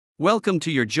Welcome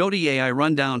to your Jody AI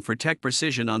Rundown for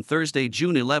TechPrecision on Thursday,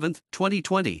 June 11,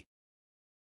 2020.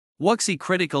 Wuxi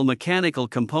Critical Mechanical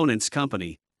Components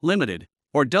Company, Limited,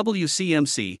 or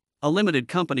WCMC, a limited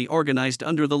company organized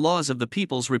under the laws of the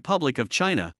People's Republic of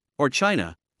China, or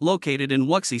China, located in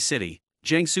Wuxi City,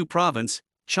 Jiangsu Province,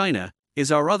 China,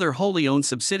 is our other wholly owned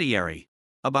subsidiary.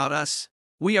 About us.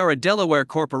 We are a Delaware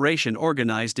corporation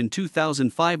organized in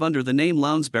 2005 under the name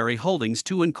Lounsbury Holdings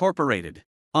II Incorporated.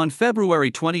 On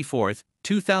February 24,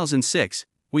 2006,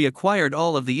 we acquired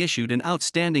all of the issued and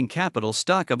outstanding capital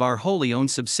stock of our wholly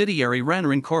owned subsidiary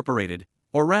Ranner Incorporated,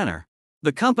 or Ranner.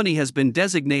 The company has been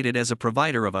designated as a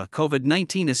provider of a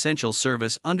COVID-19 essential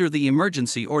service under the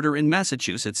emergency order in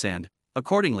Massachusetts and,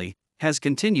 accordingly, has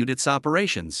continued its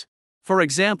operations. For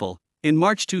example, in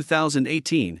March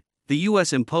 2018, the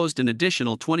U.S. imposed an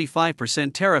additional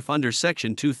 25% tariff under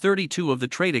Section 232 of the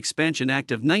Trade Expansion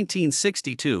Act of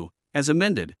 1962, as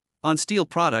amended, on steel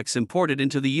products imported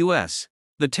into the U.S.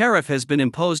 The tariff has been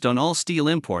imposed on all steel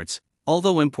imports,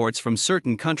 although imports from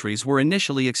certain countries were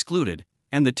initially excluded,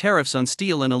 and the tariffs on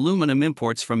steel and aluminum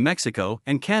imports from Mexico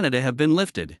and Canada have been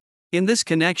lifted. In this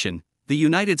connection, the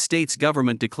United States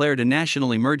government declared a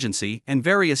national emergency and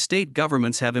various state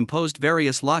governments have imposed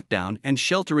various lockdown and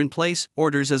shelter-in-place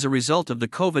orders as a result of the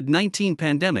COVID-19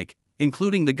 pandemic,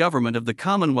 including the government of the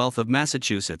Commonwealth of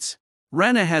Massachusetts.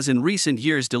 Ranner has in recent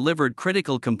years delivered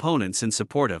critical components in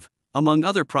support of, among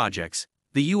other projects,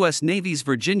 the U.S. Navy's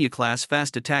Virginia-class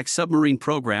fast attack submarine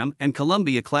program and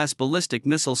Columbia-class ballistic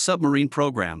missile submarine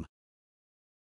program.